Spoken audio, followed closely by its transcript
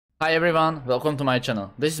Hi everyone, welcome to my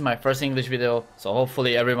channel. This is my first English video, so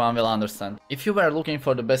hopefully everyone will understand. If you were looking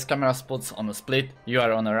for the best camera spots on a split, you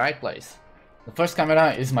are on the right place. The first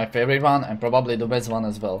camera is my favorite one and probably the best one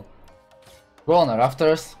as well. Go on the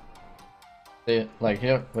rafters, see, like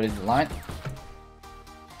here, where is the line?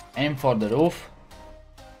 Aim for the roof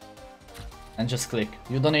and just click.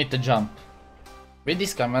 You don't need to jump. With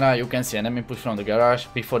this camera you can see enemy push from the garage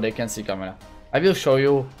before they can see camera. I will show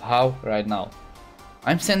you how right now.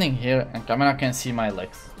 I'm standing here and camera can see my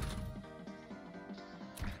legs.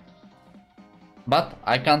 But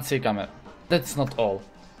I can't see camera. That's not all.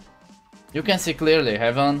 You can see clearly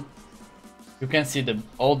heaven. You can see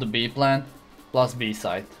all the B plant plus B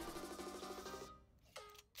side.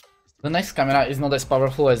 The next camera is not as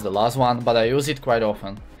powerful as the last one, but I use it quite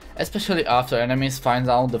often. Especially after enemies find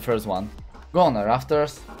out the first one. Go on the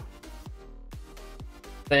rafters.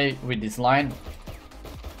 Stay with this line.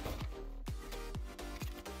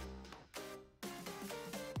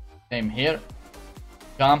 Aim here,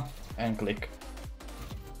 jump and click.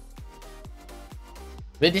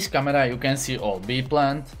 With this camera you can see all B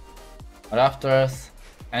plant, rafters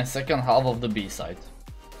and second half of the B side.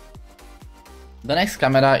 The next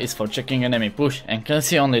camera is for checking enemy push and can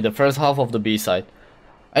see only the first half of the B side.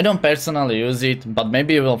 I don't personally use it, but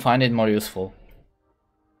maybe you will find it more useful.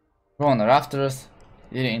 Go on the rafters,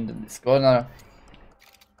 here in this corner,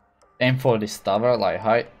 aim for this tower like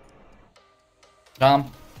high,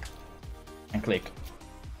 jump and click.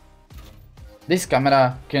 This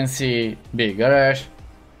camera can see B garage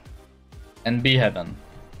and B heaven.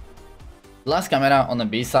 Last camera on the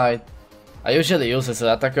B side I usually use as an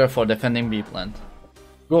attacker for defending B plant.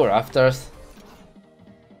 Go rafters,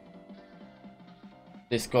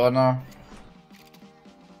 this corner,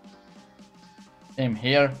 aim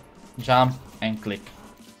here, jump and click.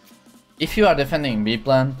 If you are defending B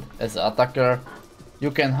plant as an attacker,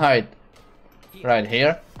 you can hide right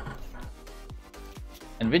here.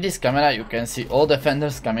 And with this camera you can see all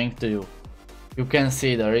defenders coming to you. You can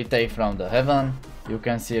see the retake from the heaven, you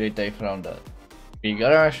can see retake from the B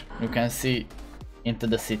garage, you can see into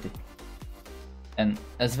the city. And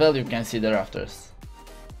as well you can see the rafters.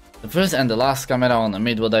 The first and the last camera on the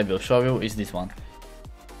mid what I will show you is this one.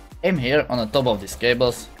 Aim here on the top of these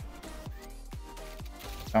cables.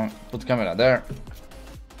 Put camera there.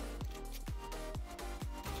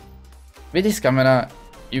 With this camera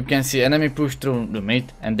you can see enemy push through the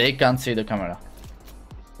mid and they can't see the camera.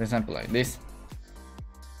 For example like this.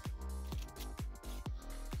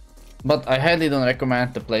 But I highly don't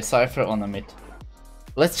recommend to play Cypher on the mid.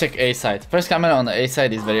 Let's check A side. First camera on the A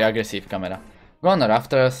side is very aggressive camera. Go on the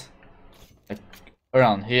rafters, like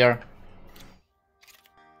around here.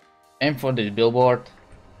 Aim for this billboard.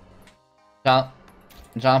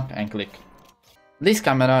 Jump and click. This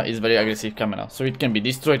camera is very aggressive camera, so it can be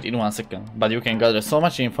destroyed in 1 second, but you can gather so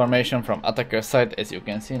much information from attacker side as you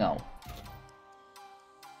can see now.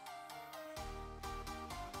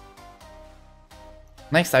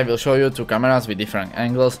 Next I will show you two cameras with different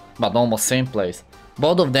angles, but almost same place.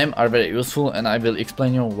 Both of them are very useful and I will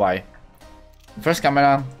explain you why. The first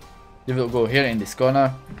camera, you will go here in this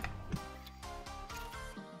corner.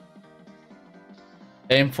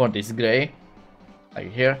 Aim for this gray,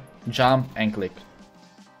 like here, jump and click.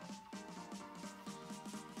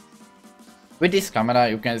 With this camera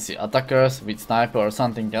you can see attackers with sniper or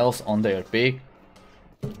something else on their peak.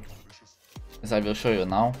 As I will show you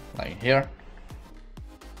now, like here.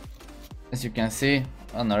 As you can see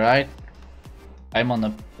on the right, I'm on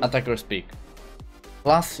the attacker's peak.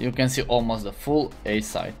 Plus you can see almost the full A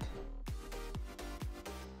side.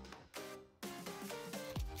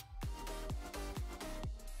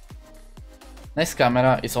 Next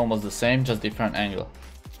camera is almost the same, just different angle.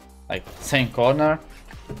 Like same corner.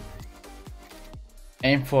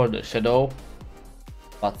 Aim for the shadow,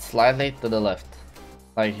 but slightly to the left,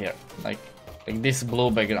 like here, like this blue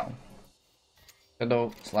background.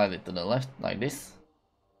 Shadow slightly to the left, like this.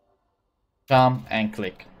 Jump and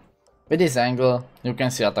click. With this angle, you can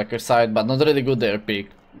see attacker side, but not really good their peak.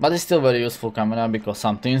 But it's still very useful camera because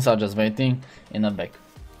some teams are just waiting in the back.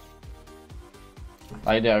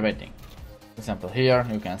 Like they are waiting. For example here,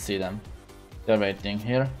 you can see them. They're waiting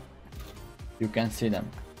here. You can see them.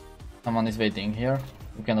 Someone is waiting here,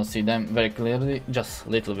 you cannot see them very clearly, just a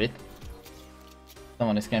little bit.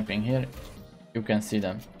 Someone is camping here, you can see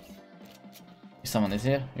them. If someone is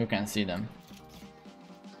here, you can see them.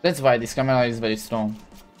 That's why this camera is very strong.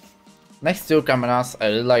 Next two cameras I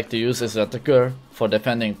really like to use as an attacker for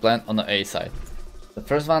defending plant on the A side. The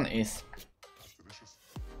first one is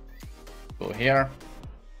go here,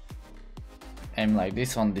 aim like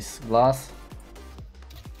this on this glass,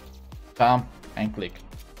 jump and click.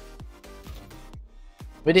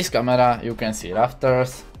 With this camera you can see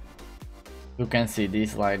rafters, you can see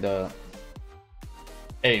this like the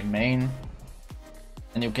A main,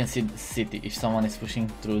 and you can see the city if someone is pushing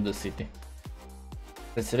through the city.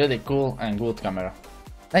 That's really cool and good camera.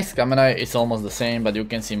 Next camera is almost the same, but you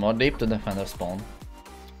can see more deep to defender spawn.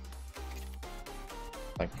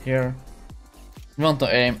 Like here. You want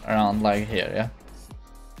to aim around like here, yeah?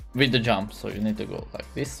 With the jump, so you need to go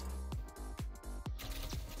like this.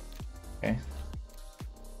 Okay.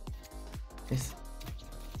 This.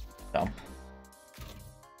 Jump.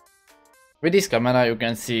 With this camera you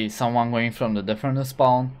can see someone going from the defender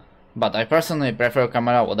spawn, but I personally prefer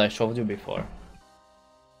camera what I showed you before.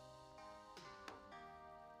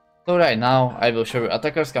 So right now I will show you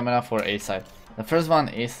attacker's camera for A side. The first one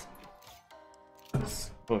is,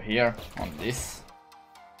 let's go here on this,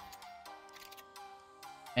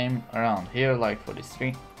 aim around here like for this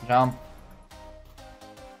tree, jump,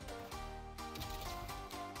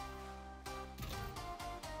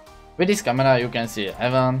 with this camera you can see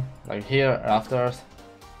heaven like here, rafters.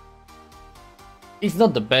 It's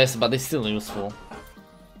not the best, but it's still useful.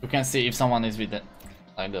 You can see if someone is with it,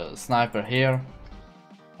 like the sniper here.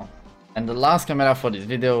 And the last camera for this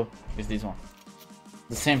video is this one.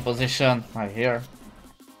 The same position right here.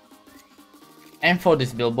 And for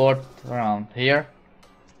this billboard around here.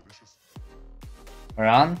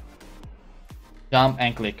 Run, jump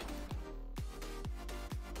and click.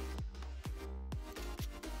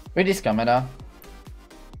 With this camera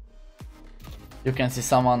you can see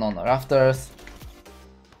someone on the rafters,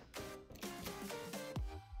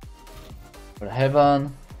 for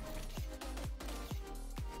heaven,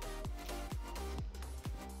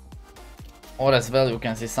 or as well you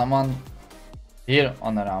can see someone here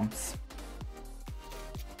on the ramps.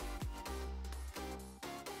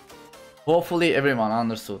 Hopefully everyone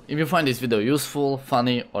understood. If you find this video useful,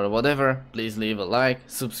 funny or whatever, please leave a like,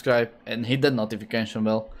 subscribe and hit that notification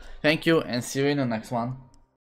bell. Thank you and see you in the next one.